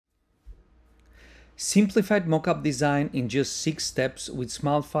Simplified mockup design in just 6 steps with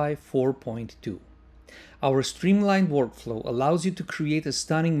Smilefy 4.2. Our streamlined workflow allows you to create a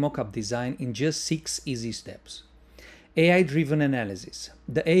stunning mockup design in just 6 easy steps. AI-driven analysis.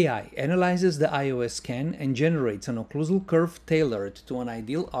 The AI analyzes the iOS scan and generates an occlusal curve tailored to an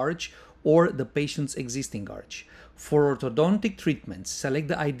ideal arch or the patient's existing arch. For orthodontic treatments, select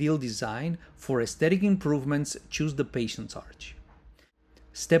the ideal design. For aesthetic improvements, choose the patient's arch.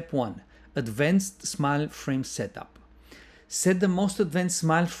 Step 1. Advanced smile frame setup. Set the most advanced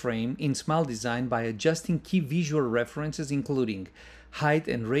smile frame in Smile Design by adjusting key visual references including height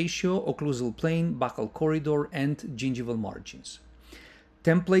and ratio, occlusal plane, buccal corridor, and gingival margins.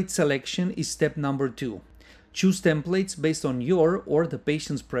 Template selection is step number 2. Choose templates based on your or the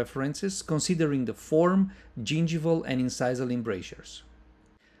patient's preferences, considering the form, gingival, and incisal embrasures.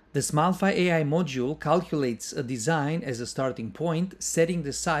 The Smilefy AI module calculates a design as a starting point, setting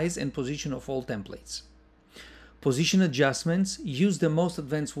the size and position of all templates. Position adjustments. Use the most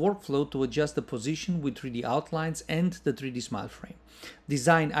advanced workflow to adjust the position with 3D outlines and the 3D smile frame.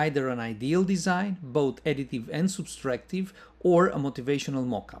 Design either an ideal design, both additive and subtractive, or a motivational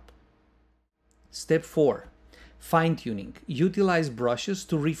mockup. Step 4. Fine-tuning. Utilize brushes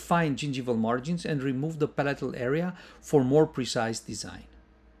to refine gingival margins and remove the palatal area for more precise design.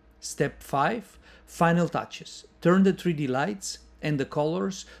 Step 5. Final touches. Turn the 3D lights and the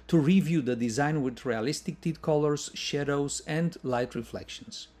colors to review the design with realistic teeth colors, shadows, and light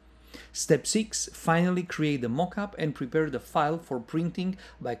reflections. Step 6. Finally create the mockup and prepare the file for printing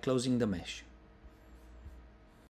by closing the mesh.